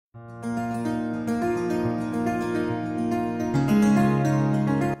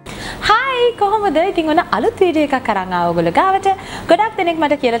කොහොමද? ඉතින් ඔන්න අලුත් වීඩියෝ එකක් අරන් ආව ඔයගොල්ලෝ ගාවට. ගොඩක් දෙනෙක්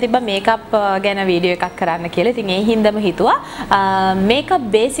මට කියලා තිබ්බා මේකප් ගැන වීඩියෝ එකක් කරන්න කියලා. ඉතින් ඒ හින්දාම හිතුවා මේකප්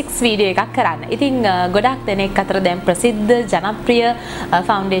බේසික්ස් වීඩියෝ එකක් කරන්න. ඉතින් ගොඩක් දෙනෙක් අතර දැන් ප්‍රසිද්ධ ජනප්‍රිය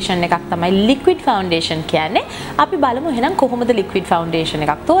ෆවුන්ඩේෂන් එකක් තමයි ලික්විඩ් ෆවුන්ඩේෂන් කියන්නේ. අපි බලමු එහෙනම් කොහොමද ලික්විඩ් ෆවුන්ඩේෂන්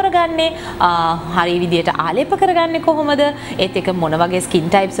එකක් තෝරගන්නේ? හරි විදියට ආලේප කරගන්නේ කොහොමද? ඒත් එක මොන වගේ ස්කින්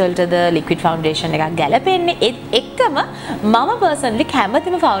ටයිප්ස් වලටද ලික්විඩ් ෆවුන්ඩේෂන් එකක් ගැලපෙන්නේ? ඒත් එක්කම මම පර්සනලි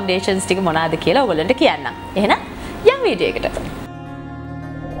කැමතිම ෆවුන්ඩේෂන්ස් ටික මොනවාද කියලා ඔයගොල්ලන්ට කියන්නම්. එහෙනම් යම් වීඩියෝ එකට.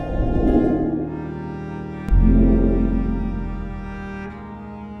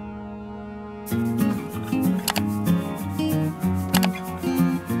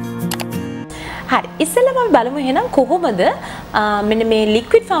 හරි ඉස්සෙල්ලාම අපි බලමු එහෙනම් කොහොමද මෙන්න මේ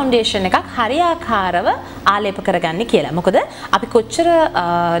ලික්විඩ් ෆවුන්ඩේෂන් එකක් හරියාකාරව ආලේප කරගන්නේ කියලා. මොකද අපි කොච්චර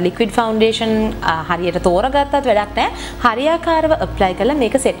ලික්විඩ් ෆවුන්ඩේෂන් හරියට තෝරගත්තත් වැඩක් නැහැ. හරියාකාරව ඇප්ලයි කරලා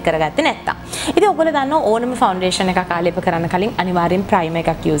මේක සෙට් කරගත්තේ නැත්තම්. ඉතින් ඔයගොල්ලෝ දන්නවා ඕනම ෆවුන්ඩේෂන් එකක් ආලේප කරන්න කලින් අනිවාර්යෙන් ප්‍රයිමර්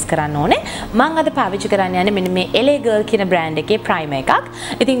එකක් යූස් කරන්න ඕනේ. මම අද පාවිච්චි කරන්න යන්නේ මෙන්න මේ LA Girl කියන බ්‍රෑන්ඩ් එකේ ප්‍රයිමර් එකක්.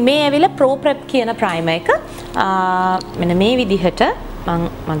 ඉතින් මේ ඇවිල්ලා Pro Prep කියන ප්‍රයිමර් එක මෙන්න මේ විදිහට මම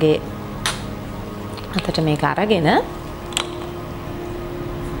මගේ අතට මේක අරගෙන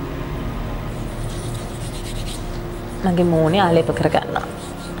මගේ මූණේ ආලේප කරගන්නවා.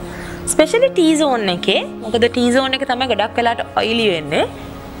 ස්පෙෂලි T zone එකේ. මොකද T zone එක තමයි ගොඩක් වෙලාට ඔයිලි වෙන්නේ.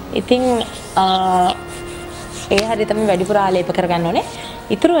 ඉතින් ඒ හැටි තමයි වැඩිපුර ආලේප කරගන්න ඕනේ.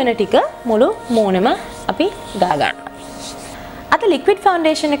 ඉතුරු වෙන ටික මුළු මූණෙම අපි ගා ගන්නවා. අද ලික්විඩ්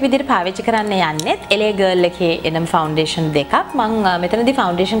ෆවුන්ඩේෂන් එක විදිහට පාවිච්චි කරන්න යන්නේ LA Girl එකේ එනම් ෆවුන්ඩේෂන් දෙකක්. මම මෙතනදී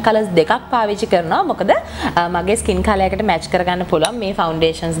ෆවුන්ඩේෂන් කලර්ස් දෙකක් පාවිච්චි කරනවා. මොකද මගේ ස්කින් කලර් එකට මැච් කරගන්න පුළුවන් මේ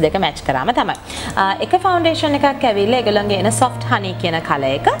ෆවුන්ඩේෂන්ස් දෙක මැච් කරාම තමයි. එක ෆවුන්ඩේෂන් එකක් ඇවිල්ලා ඒගොල්ලන්ගේ එන soft honey කියන කලර්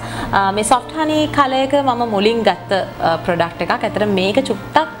එක. මේ soft honey කලර් එක මම මුලින් ගත්ත ප්‍රොඩක්ට් එකක්. අතට මේක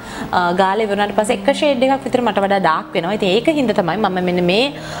චුට්ටක් ගාලා ඉවරනාට පස්සේ එක ෂේඩ් එකක් විතර මට වඩා ඩාර්ක් වෙනවා. ඉතින් ඒක හින්දා තමයි මම මෙන්න මේ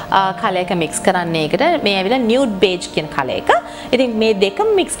කලර් එක මික්ස් කරන්නේ. ඒකට මේ ඇවිල්ලා nude beige කියන කලර් එක. ඉතින් මේ දෙකම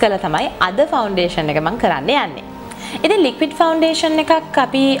මික්ස් කරලා තමයි අද ෆවුන්ඩේෂන් එක මම කරන්න යන්නේ. ඉතින් ලික්විඩ් ෆවුන්ඩේෂන් එකක්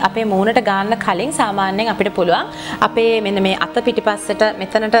අපි අපේ මූණට ගන්න කලින් සාමාන්‍යයෙන් අපිට පුළුවන් අපේ මෙන්න මේ අත පිටිපස්සට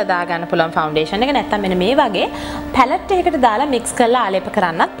මෙතනට දා ගන්න පුළුවන් ෆවුන්ඩේෂන් එක නැත්නම් මෙන්න මේ වගේ පැලට් එකකට දාලා මික්ස් කරලා ආලේප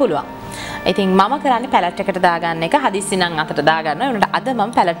කරන්නත් පුළුවන්. ඉතින් මම කරන්නේ පැලට් එකට දාගන්න එක. හදිස්සි නම් අතට දාගන්නවා. ඒ වුණාට අද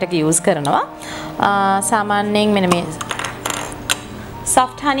මම පැලට් එක යූස් කරනවා. සාමාන්‍යයෙන් මෙන්න මේ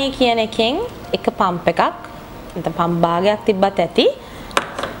soft honey කියන එකෙන් එක පම්ප් එකක් නැත්නම් පම්ප් භාගයක් තිබ්බත් ඇති.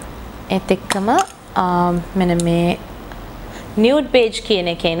 ඒත් එක්කම මෙන්න මේ nude beige කියන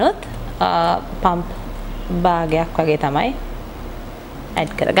එකේනොත් පම්ප් භාගයක් වගේ තමයි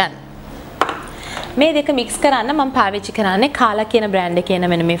ඇඩ් කරගන්න. මේ දෙක මික්ස් කරන්න මම පාවිච්චි කරන්නේ කාලා කියන බ්‍රෑන්ඩ් එකේ එන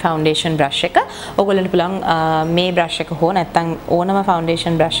මෙන්න මේ ෆවුන්ඩේෂන් බ්‍රෂ් එක. ඔයගොල්ලන්ට පුළුවන් මේ බ්‍රෂ් එක හෝ නැත්නම් ඕනම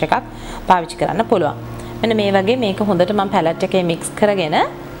ෆවුන්ඩේෂන් බ්‍රෂ් එකක් පාවිච්චි කරන්න පුළුවන්. මෙන්න මේ වගේ මේක හොඳට මම පැලට් එකේ මික්ස් කරගෙන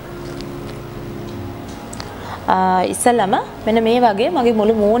ඉස්සෙල්ලාම මෙන්න මේ වගේ මගේ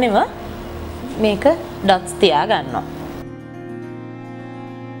මුළු මූණෙම මේක ඩොට්ස් තියා ගන්නවා.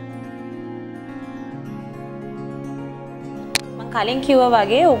 මම කලින් කිව්වා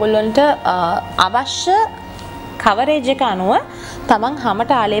වගේ ඔයගොල්ලන්ට අවශ්‍ය කවරේජ් එක අනුව තමන්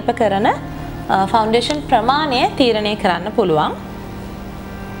හැමට ආලේප කරන ෆවුන්ඩේෂන් ප්‍රමාණය තීරණය කරන්න පුළුවන්.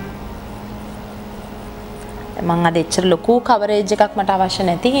 මම අද එච්චර ලොකු කවරේජ් එකක් මට අවශ්‍ය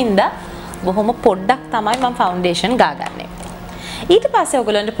නැති හින්දා බොහොම පොඩ්ඩක් තමයි මම ෆවුන්ඩේෂන් ගාගන්නේ. ඊට පස්සේ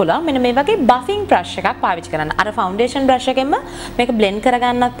ඔයගොල්ලන්ට පුළුවන් මෙන්න මේ වගේ බෆින් බ්‍රෂ් එකක් පාවිච්චි කරන්න. අර ෆවුන්ඩේෂන් බ්‍රෂ් එකෙන්ම මේක බ්ලෙන්ඩ්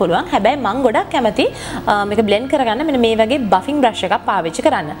කරගන්නත් පුළුවන්. හැබැයි මම ගොඩක් කැමති මේක බ්ලෙන්ඩ් කරගන්න මෙන්න මේ වගේ බෆින් බ්‍රෂ් එකක් පාවිච්චි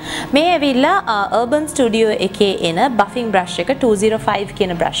කරන්න. මේ ඇවිල්ලා Urban Studio එකේ එන බෆින් බ්‍රෂ් එක 205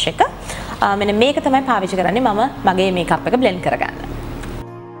 කියන බ්‍රෂ් එක. මෙන්න මේක තමයි පාවිච්චි කරන්නේ මම මගේ මේකප් එක බ්ලෙන්ඩ් කරගන්න.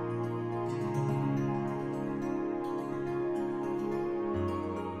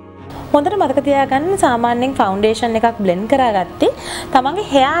 හොඳට මතක තියාගන්න සාමාන්‍යයෙන් ෆවුන්ඩේෂන් එකක් බ්ලෙන්ඩ් කරගත්තේ තමන්ගේ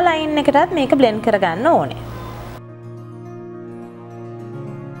හෙයා ලයින් එකටත් මේක බ්ලෙන්ඩ් කරගන්න ඕනේ.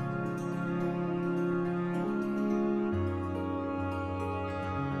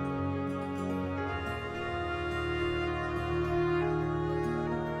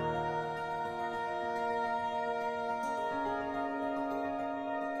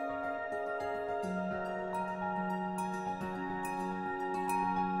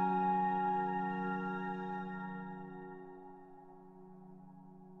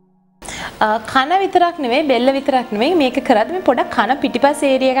 කන විතරක් නෙවෙයි බෙල්ල විතරක් නෙවෙයි මේක කරද්දි මේ පොඩක් කන පිටිපස්ස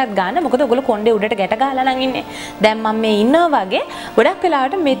ඒරියා එකක් ගන්න. මොකද ඔයගොල්ලෝ කොණ්ඩේ උඩට ගැට ගහලා නම් ඉන්නේ. දැන් මම මේ ඉන්නවා වගේ ගොඩක්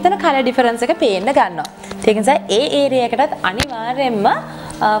වෙලාවට මෙතන කලර් ඩිෆරන්ස් එක පේන්න ගන්නවා. ඒක නිසා ඒ ඒරියා එකටත් අනිවාර්යයෙන්ම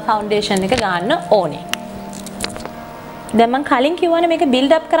ෆවුන්ඩේෂන් එක ගන්න ඕනේ. දැන් මම කලින් කිව්වනේ මේක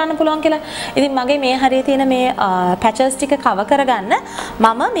බිල්ඩ් අප් කරන්න පුළුවන් කියලා. ඉතින් මගේ මේ හරිය තියෙන මේ පැචස් ටික කවර් කරගන්න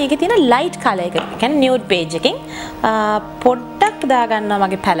මම මේකේ තියෙන ලයිට් කලර් එක, කියන්නේ නියුඩ් පේජ් එකකින් පොඩ්ඩක් දාගන්නවා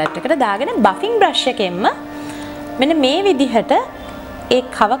මගේ පැලට් එකට. දාගෙන බෆින් බ්‍රෂ් එකෙන්ම මෙන්න මේ විදිහට ඒ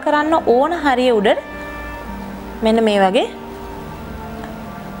කවර් කරන්න ඕන හරිය උඩ මෙන්න මේ වගේ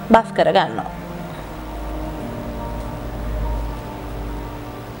බෆ් කරගන්නවා.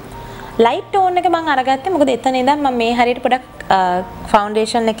 ලයිට් ටෝන් එක මම අරගත්තේ මොකද එතන ඉඳන් මම මේ හරියට පොඩක්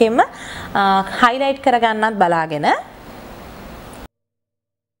ෆවුන්ඩේෂන් එකෙන්ම හයිලයිට් කරගන්නත් බලාගෙන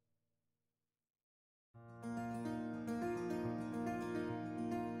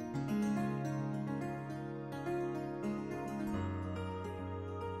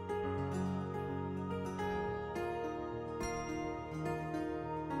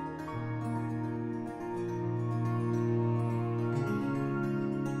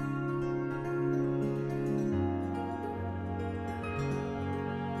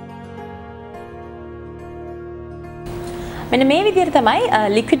මෙන්න මේ විදිහට තමයි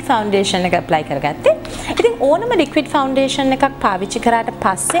ලික්විඩ් ෆවුන්ඩේෂන් එක ඇප්ලයි කරගත්තේ. ඉතින් ඕනම ලික්විඩ් ෆවුන්ඩේෂන් එකක් පාවිච්චි කරාට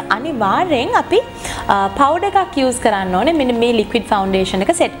පස්සේ අනිවාර්යෙන් අපි පවුඩර් එකක් යූස් කරන්න ඕනේ මෙන්න මේ ලික්විඩ් ෆවුන්ඩේෂන්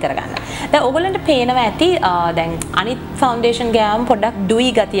එක සෙට් කරගන්න. දැන් ඔයගොල්ලන්ට පේනවා ඇති දැන් අනිත් ෆවුන්ඩේෂන් ගෑවම පොඩ්ඩක් ඩුයි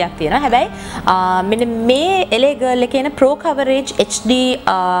ගතියක් තියෙනවා. හැබැයි මෙන්න මේ LA Girl එකේ එන Pro Coverage HD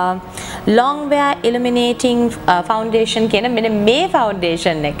long wear illuminating foundation කියන මෙන්න මේ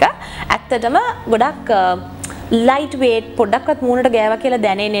ෆවුන්ඩේෂන් එක ඇත්තටම ගොඩක් ලයිට් වේට් පොඩ්ඩක්වත් මූණට ගෑවා කියලා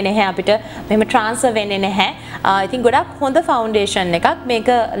දැනෙන්නේ නැහැ අපිට. මෙහෙම ට්‍රාන්ස්ෆර් වෙන්නේ නැහැ. ඉතින් ගොඩක් හොඳ ෆවුන්ඩේෂන් එකක්.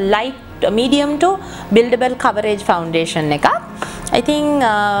 මේක light medium to buildable coverage foundation එකක්. ඉතින්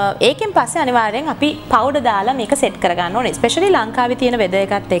ඒකෙන් පස්සේ අනිවාර්යෙන් අපි පවුඩර් දාලා මේක සෙට් කරගන්න ඕනේ. ස්පෙෂලි ලංකාවේ තියෙන වෙදර්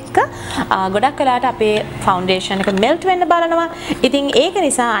එකත් එක්ක ගොඩක් වෙලාවට අපේ ෆවුන්ඩේෂන් එක මෙල්ට් වෙන්න බලනවා. ඉතින් ඒක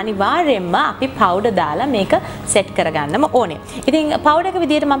නිසා අනිවාර්යෙන්ම අපි පවුඩර් දාලා මේක සෙට් කරගන්නම ඕනේ. ඉතින් පවුඩර් එක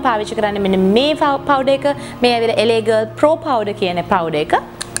විදිහට මම පාවිච්චි කරන්නේ මෙන්න මේ පවුඩර් එක. මේ ඇවිල්ලා LA Girl Pro Powder කියන පවුඩර් එක.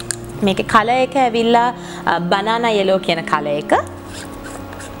 මේකේ කලර් එක ඇවිල්ලා banana yellow කියන කලර් එක.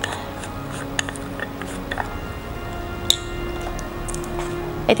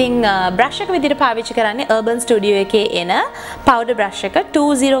 ඉතින් බ්‍රෂ් එක විදිහට පාවිච්චි කරන්නේ Urban Studio එකේ එන powder brush එක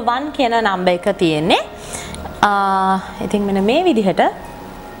 201 කියන නම්බර් එක තියෙන්නේ. ඉතින් මෙන්න මේ විදිහට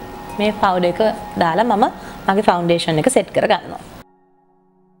මේ powder එක දාලා මම මගේ foundation එක set කරගන්නවා.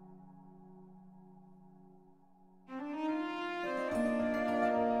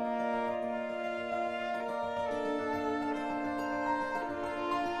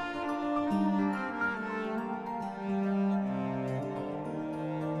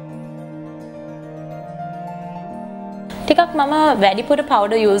 ටිකක් මම වැඩිපුර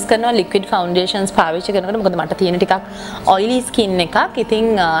powder use කරනවා liquid foundations පාවිච්චි කරනකොට මොකද මට තියෙන ටිකක් oily skin එකක්. ඉතින්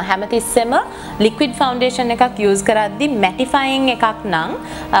හැමතිස්සෙම liquid foundation එකක් use කරද්දි mattifying එකක් නම්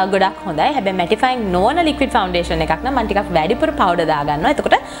ගොඩක් හොඳයි. හැබැයි mattifying නොවන liquid foundation එකක් නම් මම ටිකක් වැඩිපුර powder දාගන්නවා.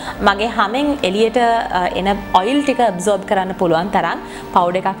 එතකොට මගේ හැමෙන් එළියට එන oil ටික absorb කරන්න පුළුවන් තරම්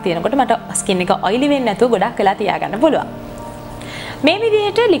powder එකක් තියෙනකොට මට skin එක oily වෙන්නේ නැතුව ගොඩක් වෙලා තියාගන්න පුළුවන්. මේ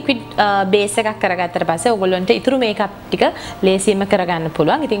විදිහට ලික්විඩ් බේස් එකක් කරගත්තට පස්සේ ඔයගොල්ලන්ට ඉතුරු මේකප් ටික ලේසියෙන්ම කරගන්න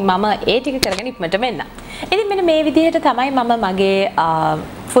පුළුවන්. ඉතින් මම ඒ ටික කරගෙන ඉක්මනට මෙන්න. ඉතින් මෙන්න මේ විදිහට තමයි මම මගේ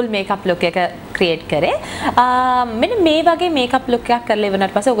full makeup look එක create කරේ. මෙන්න මේ වගේ makeup look එකක් කරලා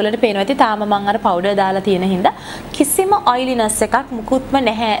ඉවරනට පස්සේ ඔයගොල්ලන්ට පේනවා ඇති තාම මම අර powder දාලා තියෙන හින්දා කිසිම oiliness එකක් මුකුත්ම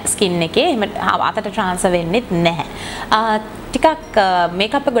නැහැ skin එකේ. එහෙම අතට transfer වෙන්නෙත් නැහැ. ටිකක්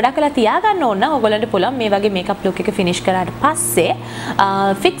මේකප් එක ගොඩක් වෙලා තියාගන්න ඕන නම් ඔයගොල්ලන්ට පුළුවන් මේ වගේ මේකප් ලුක් එක ෆිනිෂ් කරාට පස්සේ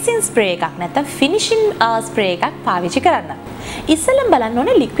ෆික්සින් ස්ප්‍රේ එකක් නැත්නම් ෆිනිෂින් ස්ප්‍රේ එකක් පාවිච්චි කරන්න. ඉස්සෙල්ලම බලන්න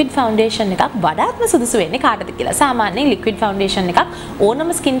ඕනේ ලික්විඩ් ෆවුන්ඩේෂන් එකක් වඩාත්ම සුදුසු වෙන්නේ කාටද කියලා. සාමාන්‍යයෙන් ලික්විඩ් ෆවුන්ඩේෂන් එකක්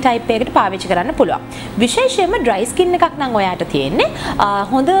ඕනම ස්කින් ටයිප් එකකට පාවිච්චි කරන්න පුළුවන්. විශේෂයෙන්ම ඩ්‍රයි ස්කින් එකක් නම් ඔයාට තියෙන්නේ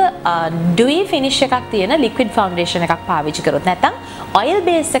හොඳ ඩුයි ෆිනිෂ් එකක් තියෙන ලික්විඩ් ෆවුන්ඩේෂන් එකක් පාවිච්චි කරොත් නැත්නම් ඔයිල්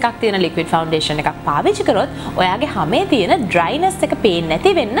බේස් එකක් තියෙන ලික්විඩ් ෆවුන්ඩේෂන් එකක් පාවිච්චි කරොත් ඔයාගේ හැමේ තියෙන ඩ්‍රයිනස් එක පේන්නේ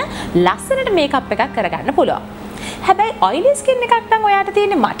නැති වෙන්න ලස්සනට මේකප් එකක් කරගන්න පුළුවන්. හැබැයි ඔයිලි ස්කින් එකක් නම් ඔයාට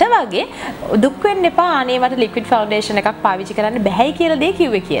තියෙන්නේ මට වගේ දුක් වෙන්න එපා අනේ මට ලික්විඩ් ෆවුන්ඩේෂන් එකක් පාවිච්චි කරන්න බැහැයි කියලා දෙයක්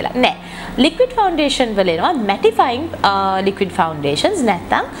කිව්වේ කියලා. නෑ. ලික්විඩ් ෆවුන්ඩේෂන් වල එනවා මැටිෆයිං ලික්විඩ් ෆවුන්ඩේෂන්ස්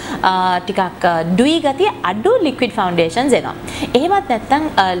නැත්නම් ටිකක් ඩුයි ගතිය අඩු ලික්විඩ් ෆවුන්ඩේෂන්ස් එනවා. එහෙමත් නැත්නම්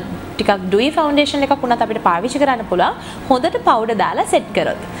ටිකක් ඩුයි ෆවුන්ඩේෂන් එකක් වුණත් අපිට පාවිච්චි කරන්න පුළුවන් හොඳට පවුඩර් දාලා සෙට්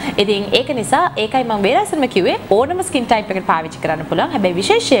කරොත්. ඉතින් ඒක නිසා ඒකයි මම වෙනසම කිව්වේ ඕනම ස්කින් ටයිප් එකකට පාවිච්චි කරන්න පුළුවන්. හැබැයි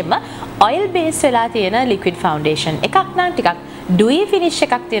විශේෂයෙන්ම ඔයිල් බේස් වෙලා තියෙන ලික්විඩ් ෆවුන්ඩේෂන් එකක් නම් ටිකක් ඩුයි ෆිනිෂ්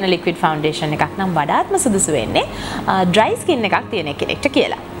එකක් තියෙන ලික්විඩ් ෆවුන්ඩේෂන් එකක් නම් වඩාත්ම සුදුසු වෙන්නේ ඩ්‍රයි ස්කින් එකක් තියෙන කෙනෙක්ට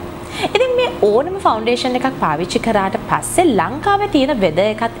කියලා. ඉතින් මේ ඕනම ෆවුන්ඩේෂන් එකක් පාවිච්චි කරාට පස්සේ ලංකාවේ තියෙන වෙදර්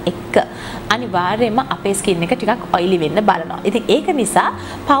එකත් එක්ක අනිවාර්යයෙන්ම අපේ ස්කින් එක ටිකක් ඔයිලි වෙන්න බලනවා. ඉතින් ඒක නිසා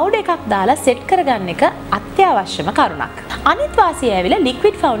පවුඩර් එකක් දාලා සෙට් කරගන්න එක අත්‍යවශ්‍යම කරුණක්. අනිත් වාසිය ඇවිල්ලා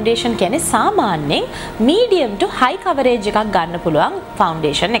ලික්විඩ් ෆවුන්ඩේෂන් කියන්නේ සාමාන්‍යයෙන් මීඩියම් ටු හයි කවරේජ් එකක් ගන්න පුළුවන්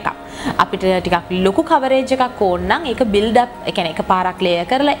ෆවුන්ඩේෂන් එකක්. අපිට ටිකක් ලොකු කවරේජ් එකක් ඕන නම් ඒක බිල්ඩ් අප්, ඒ කියන්නේ එකපාරක් ලේයර්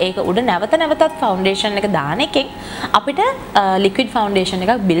කරලා ඒක උඩ නැවත නැවතත් ෆවුන්ඩේෂන් එක දාන එකෙන් අපිට ලික්විඩ් ෆවුන්ඩේෂන්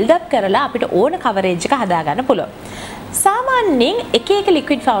එකක් බිල්ඩ් අප් කරලා අපිට ඕන කවරේජ් එක හදා ගන්න පුළුවන්. සාමාන්‍යයෙන් එක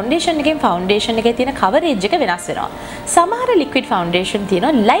ලික්විඩ් ෆවුන්ඩේෂන් එකෙන් ෆවුන්ඩේෂන් එකේ තියෙන කවරේජ් එක වෙනස් වෙනවා. සමහර ලික්විඩ් ෆවුන්ඩේෂන්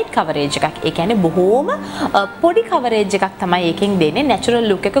තියෙනවා ලයිට් කවරේජ් එකක්. ඒ කියන්නේ බොහෝම පොඩි කවරේජ් එකක් තමයි එකෙන් දෙන්නේ. නැචරල්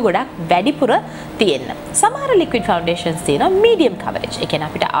ලුක් එක ගොඩක් වැඩිපුර තියෙන්න. සමහර ලික්විඩ් ෆවුන්ඩේෂන්ස් තියෙනවා මීඩියම් කවරේජ්. ඒ කියන්නේ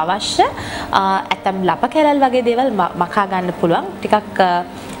අපිට අවශ්‍ය ඇතම් ලප කැරල් වගේ දේවල් මකා ගන්න පුළුවන් ටිකක්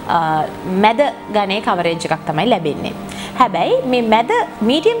මැද ගණේ කවරේජ් එකක් තමයි ලැබෙන්නේ. හැබැයි මේ මැද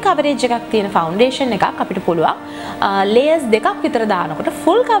මීඩියම් කවරේජ් එකක් තියෙන ෆවුන්ඩේෂන් එකක් අපිට පුළුවන් ලේයර්ස් දෙකක් විතර දානකොට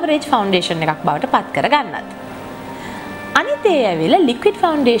ෆුල් කවරේජ් ෆවුන්ඩේෂන් එකක් බවට පත් කරගන්නත්. අනිත් ඒ ඇවිල්ලා ලික්විඩ්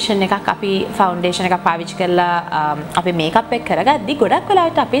ෆවුන්ඩේෂන් එකක් අපි ෆවුන්ඩේෂන් එකක් පාවිච්චි කරලා අපි මේකප් එක කරගද්දි ගොඩක්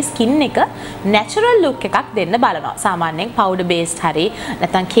වෙලාවට අපේ ස්කින් එක නැචරල් ලුක් එකක් දෙන්න බලනවා. සාමාන්‍යයෙන් පවුඩර් බේස්ඩ් හරි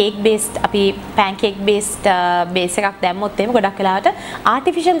නැත්නම් කේක් බේස්ඩ් අපි පැන්කේක් බේස්ඩ් බේස් එකක් දැම්මොත් එහෙම ගොඩක් වෙලාවට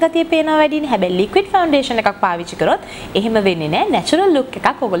ආටිෆිෂල් ගතිය පේනවා වැඩිනේ. හැබැයි ලික්විඩ් ෆවුන්ඩේෂන් එකක් පාවිච්චි කරොත් එහෙම වෙන්නේ නැහැ. නැචරල් ලුක්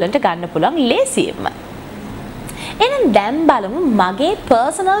එකක් ඔයගොල්ලන්ට ගන්න පුළුවන් ලේසියෙන්ම. එහෙනම් දැන් බලමු මගේ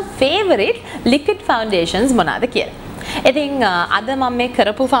පර්සනල් ෆේවරිට් ලික්විඩ් ෆවුන්ඩේෂන්ස් මොනවාද කියලා. ඉතින් අද මම මේ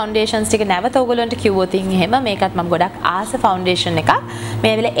කරපු ෆවුන්ඩේෂන්ස් ටික නැවත ඔයගොල්ලන්ට කිව්වොත් එහෙම මේකත් මම ගොඩක් ආස ෆවුන්ඩේෂන් එකක්.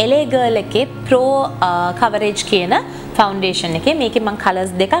 මේ වෙලේ LA Girl එකේ Pro Coverage කියන ෆවුන්ඩේෂන් එකේ මේකේ මම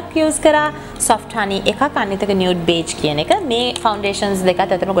කලර්ස් දෙකක් යූස් කරා. Soft Honey එකක් අනිත් එක Nude Beige කියන එක. මේ ෆවුන්ඩේෂන්ස්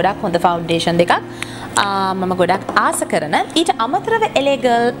දෙකත් අතරම ගොඩක් හොඳ ෆවුන්ඩේෂන් දෙකක්. මම ගොඩක් ආස කරන. ඊට අමතරව LA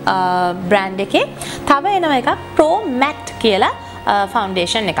Girl බ්‍රෑන්ඩ් එකේ තව එනවා එකක් Pro Matte කියලා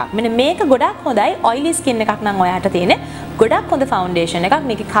ෆවුන්ඩේෂන් එකක්. මෙන්න මේක ගොඩක් හොඳයි ඔයිලි ස්කින් එකක් නම් ඔයාට තියෙන ගොඩක් හොඳ ෆවුන්ඩේෂන් එකක්.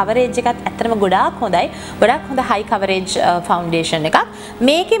 මේකේ කවරේජ් එකත් ඇත්තටම ගොඩාක් හොඳයි. ගොඩක් හොඳ හයි කවරේජ් ෆවුන්ඩේෂන් එකක්.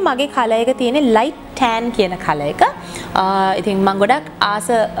 මේකේ මගේ කලර් එක තියෙන්නේ ලයිට් ටෑන් කියන කලර් එක. ඉතින් මම ගොඩක් ආස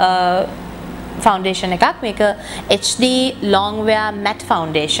ෆවුන්ඩේෂන් එකක්. මේක HD long wear matte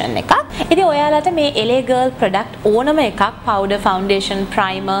foundation එකක්. ඉතින් ඔයාලට මේ LA Girl product ඕනම එකක් powder foundation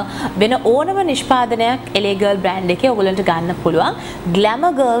primer වෙන ඕනම නිෂ්පාදනයක් LA Girl brand එකේ ඔයගොල්ලන්ට ගන්න පුළුවන්.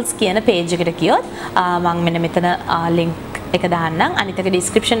 Glamour Girls කියන page එකට ගියොත් මම මෙන්න මෙතන link එක දාන්නම්. අනිත් එක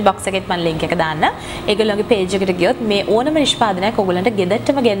description box එකෙත් මම link එක දාන්නම්. ඒගොල්ලෝගේ page එකට ගියොත් මේ ඕනම නිෂ්පාදනයක් ඔයගොල්ලන්ට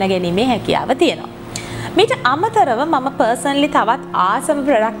ගෙදරටම ගෙන්න ගැනීමේ හැකියාව තියෙනවා. මීට අමතරව මම පර්සනලි තවත් ආසම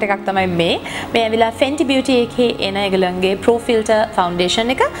ප්‍රොඩක්ට් එකක් තමයි මේ ඇවිල්ලා Fenty Beauty එකේ එන ඒගොල්ලන්ගේ Pro Filter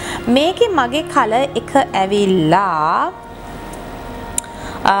Foundation එක. මේකේ මගේ කලර් එක ඇවිල්ලා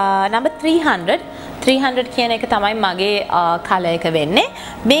number 300 කියන එක තමයි මගේ කලර් එක වෙන්නේ.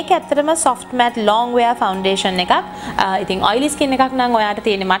 මේක ඇත්තටම soft matte long wear foundation එකක්. ඉතින් oily skin එකක් නම් ඔයාට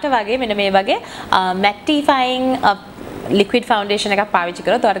තියෙන්නේ මට වගේ මෙන්න මේ වගේ mattifying liquid foundation එකක් පාවිච්චි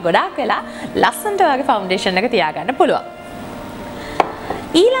කරොත් ඔයාලට ගොඩාක් වෙලා ලස්සනට වගේ foundation එක තියාගන්න පුළුවන්.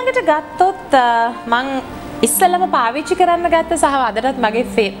 ඊළඟට ගත්තොත් මං ඉස්සෙල්ලම පාවිච්චි කරන්න ගත්ත සහ අදටත්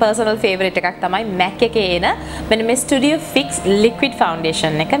මගේ personal favorite එකක් තමයි MAC එකේ එන මෙන්න මේ Studio Fix liquid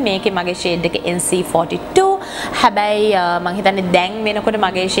foundation එක. මේකේ මගේ shade එක NC42. හැබැයි මම හිතන්නේ දැන් වෙනකොට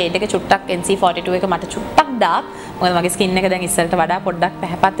මගේ shade එක චුට්ටක් NC42 එක මට චුට්ටක් dark. මොකද මගේ skin එක දැන් ඉස්සරට වඩා පොඩ්ඩක්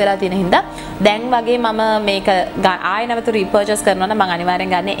පැහැපත් වෙලා තියෙන හින්දා දැන් වගේ මම මේක ආයෙ නැවත repurchase කරනවා නම් මම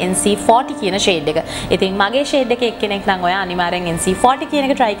අනිවාර්යෙන් ගන්නේ NC40 කියන shade එක. ඉතින් මගේ shade එකේ එක්කෙනෙක් නම් ඔයා අනිවාර්යෙන් NC40 කියන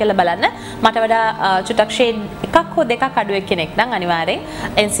එක try කරලා බලන්න. මට වඩා චුට්ටක් shade එකක් හෝ දෙකක් අඩු එක්කෙනෙක් නම් අනිවාර්යෙන්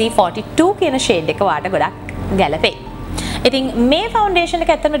NC42 කියන shade එක වාට ගොඩක් ගැලපෙයි. ඉතින් මේ ෆවුන්ඩේෂන්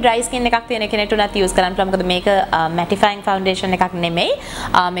එක ඇත්තටම dry skin එකක් තියෙන කෙනෙක්ට උනත් use කරන්න පුළුවන්. මොකද මේක mattifying foundation එකක් නෙමෙයි.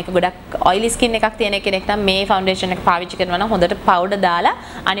 මේක ගොඩක් oily skin එකක් තියෙන කෙනෙක් නම් මේ foundation එක පාවිච්චි කරනවා නම් හොඳට powder දාලා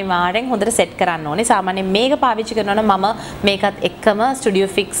අනිවාර්යෙන් හොඳට set කරන්න ඕනේ. සාමාන්‍යයෙන් මේක පාවිච්චි කරනවා නම් මම මේකත් එක්කම Studio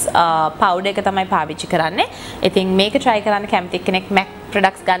Fix powder එක තමයි පාවිච්චි කරන්නේ. ඉතින් මේක try කරන්න කැමති කෙනෙක් MAC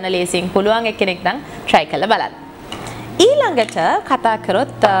products ගන්න ලේසියෙන් පුළුවන් කෙනෙක් නම් try කරලා බලන්න. ඊළඟට කතා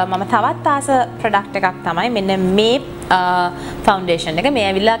කරොත් මම තවත් ආස ප්‍රොඩක්ට් එකක් තමයි මෙන්න මේ ෆවුන්ඩේෂන් එක. මේ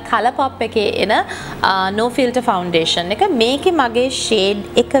ඇවිල්ලා Colourpop එකේ එන no filter foundation එක. මේකේ මගේ shade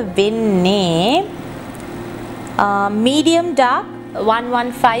එක වෙන්නේ medium dark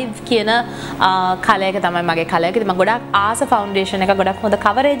 115 කියන කලර් එක තමයි මගේ කලර් එක. ඉතින් මම ගොඩක් ආස ෆවුන්ඩේෂන් එක ගොඩක් හොඳ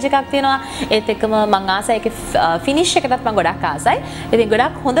කවරේජ් එකක් තියෙනවා. ඒත් එක්කම මම ආසයි ඒකේ ෆිනිෂ් එකටත් මම ගොඩක් ආසයි. ඉතින්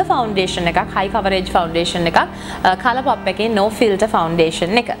ගොඩක් හොඳ ෆවුන්ඩේෂන් එකක්, හයි කවරේජ් ෆවුන්ඩේෂන් එකක් Colourpop එකේ no filter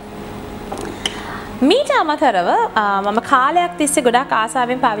foundation එක. මීට අමතරව මම කාලයක් තිස්සේ ගොඩක්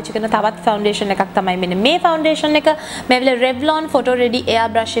ආසාවෙන් පාවිච්චි කරන තවත් ෆවුන්ඩේෂන් එකක් තමයි මෙන්න මේ ෆවුන්ඩේෂන් එක. මේ විල Revlon Photo Ready Air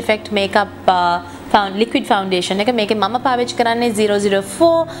Brush Effect Makeup liquid foundation එක. මේකේ මම පාවිච්චි කරන්නේ 004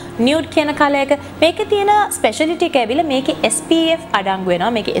 nude කියන කලර් එක. මේකේ තියෙන ස්පෙෂලිටි එක ඇවිල්ලා මේකේ SPF අඩංගු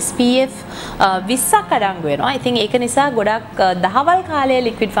වෙනවා. මේකේ SPF 20ක් අඩංගු වෙනවා. ඉතින් ඒක නිසා ගොඩක් දහවල් කාලයේ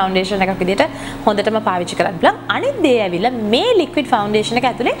liquid foundation එකක් විදිහට හොඳටම පාවිච්චි කරන්න පුළුවන්. අනිත් දේ ඇවිල්ලා මේ liquid foundation එක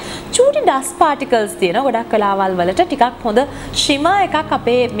ඇතුලේ චූටි dust particles තියෙනවා. ගොඩක් වෙලාවල් වලට ටිකක් හොඳ shimmer එකක්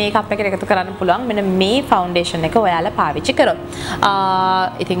අපේ මේකප් එකට එකතු කරන්න පුළුවන්. මෙන්න මේ foundation එක ඔයාලා පාවිච්චි කරොත්.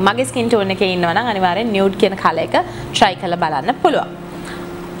 ඉතින් මගේ skin tone එකේ ඉන්නවා නම් අනිවාර්යෙන් nude කියන කලර් එක try කරලා බලන්න පුළුවන්.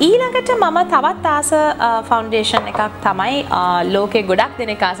 ඊළඟට මම තවත් ආස ෆවුන්ඩේෂන් එකක් තමයි ලෝකේ ගොඩක්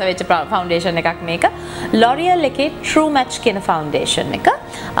දෙනෙක් ආස වෙච්ච ෆවුන්ඩේෂන් එකක් මේක. L'Oreal එකේ True Match කියන ෆවුන්ඩේෂන් එක.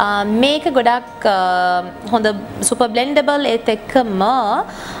 මේක ගොඩක් හොඳ super blendable ඒත් එක්කම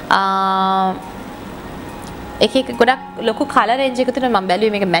එක ගොඩක් ලොකු කලර් රේන්ජ් එකක් තියෙනවා. මම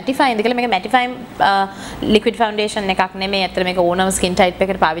බැලුවේ මේක මැටිෆයින්ද කියලා. මේක මැටිෆයින් ලික්විඩ් ෆවුන්ඩේෂන් එකක් නෙමෙයි. ඇත්තට මේක ඕනම ස්කින් ටයිප්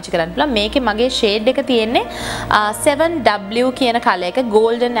එකකට පාවිච්චි කරන්න පුළුවන්. මේකේ මගේ ෂේඩ් එක තියෙන්නේ 7W කියන කලර් එක,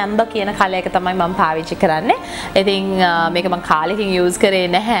 golden amber කියන කලර් එක තමයි මම පාවිච්චි කරන්නේ. ඉතින් මේක මම කාලෙකින් යූස්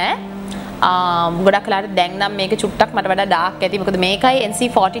කරේ නැහැ. ගොඩක් වෙලාවට දැන් නම් මේක චුට්ටක් මට වඩා ඩාර්ක් ඇති. මොකද මේකයි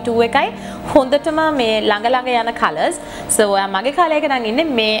NC42 එකයි හොඳටම මේ ළඟ යන කලර්ස්. so ඔයා මගේ කලර් එක නම් ඉන්නේ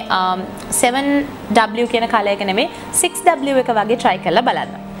මේ 7W කියන කලර් එක නෙමෙයි 6W එක වගේ try කරලා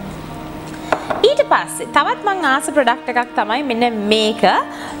බලන්න. ඊට පස්සේ තවත් මං ආස ප්‍රොඩක්ට් එකක් තමයි මෙන්න මේක.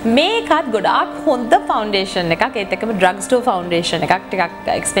 මේකත් ගොඩාක් හොඳ ෆවුන්ඩේෂන් එකක්. ඒත් එක්කම ඩ්‍රග් ස්ටෝර් ෆවුන්ඩේෂන් එකක්.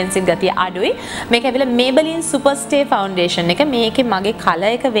 ටිකක් එක්ස්පෙන්සිව් ගතිය අඩුයි. මේක ඇවිල්ලා Maybelline Super Stay ෆවුන්ඩේෂන් එක. මේකේ මගේ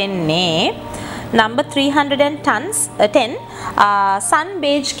කලර් එක වෙන්නේ number 310 sun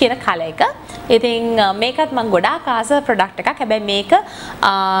beige කියන කලර් එක. ඉතින් මේකත් මම ගොඩාක් ආස ප්‍රොඩක්ට් එකක්. හැබැයි මේක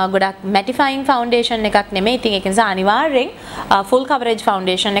ගොඩක් මැටිෆයින් ෆවුන්ඩේෂන් එකක් නෙමෙයි. ඉතින් ඒක නිසා අනිවාර්යෙන් ෆුල් කවරේජ්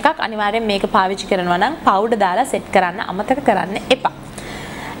ෆවුන්ඩේෂන් එකක්. අනිවාර්යෙන් මේක පාවිච්චි කරනවා නම් පවුඩර් දාලා සෙට් කරන්න අමතක කරන්න එපා.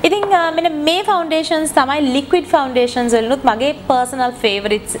 ඉතින් මෙන්න මේ ෆවුන්ඩේෂන්ස් තමයි ලික්විඩ් ෆවුන්ඩේෂන්ස් වලිනුත් මගේ පර්සනල්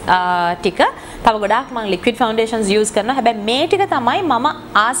ෆේවරිට්ස් ටික. තව ගොඩාක් මම ලික්විඩ් ෆවුන්ඩේෂන්ස් යූස් කරනවා. හැබැයි මේ ටික තමයි මම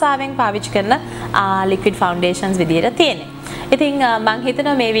ආසාවෙන් පාවිච්චි කරන ලික්විඩ් ෆවුන්ඩේෂන්ස් විදියට තියෙන්නේ. ඉතින් මම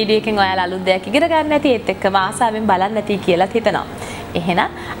හිතනවා මේ වීඩියෝ එකෙන් ඔයාලා අලුත් දෙයක් ඉගෙන ගන්න ඇති. ඒත් එක්කම ආසාවෙන් බලන්න ඇති කියලා හිතනවා.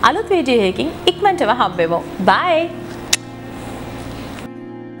 එහෙනම් අලුත් වීඩියෝ එකකින් ඉක්මනටම හම්බෙමු. බයි.